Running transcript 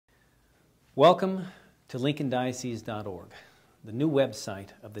Welcome to LincolnDiocese.org, the new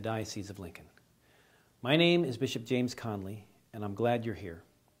website of the Diocese of Lincoln. My name is Bishop James Conley, and I'm glad you're here.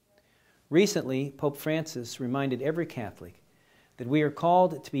 Recently, Pope Francis reminded every Catholic that we are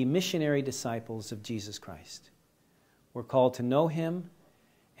called to be missionary disciples of Jesus Christ. We're called to know Him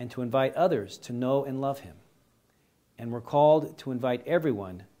and to invite others to know and love Him. And we're called to invite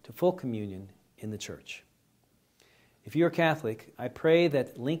everyone to full communion in the Church. If you're Catholic, I pray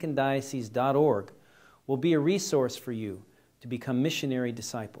that LincolnDiocese.org will be a resource for you to become missionary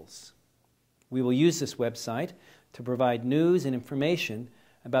disciples. We will use this website to provide news and information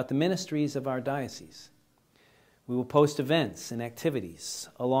about the ministries of our diocese. We will post events and activities,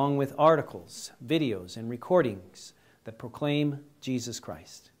 along with articles, videos, and recordings that proclaim Jesus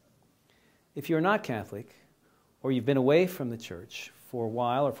Christ. If you're not Catholic, or you've been away from the Church for a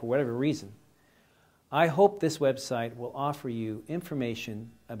while or for whatever reason, I hope this website will offer you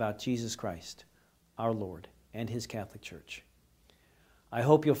information about Jesus Christ, our Lord, and His Catholic Church. I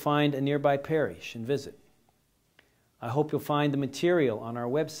hope you'll find a nearby parish and visit. I hope you'll find the material on our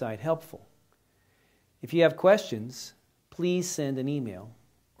website helpful. If you have questions, please send an email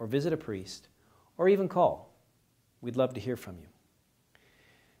or visit a priest or even call. We'd love to hear from you.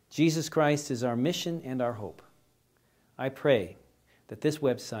 Jesus Christ is our mission and our hope. I pray that this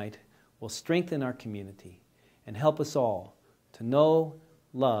website will strengthen our community and help us all to know,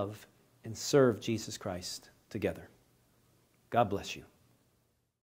 love, and serve Jesus Christ together. God bless you.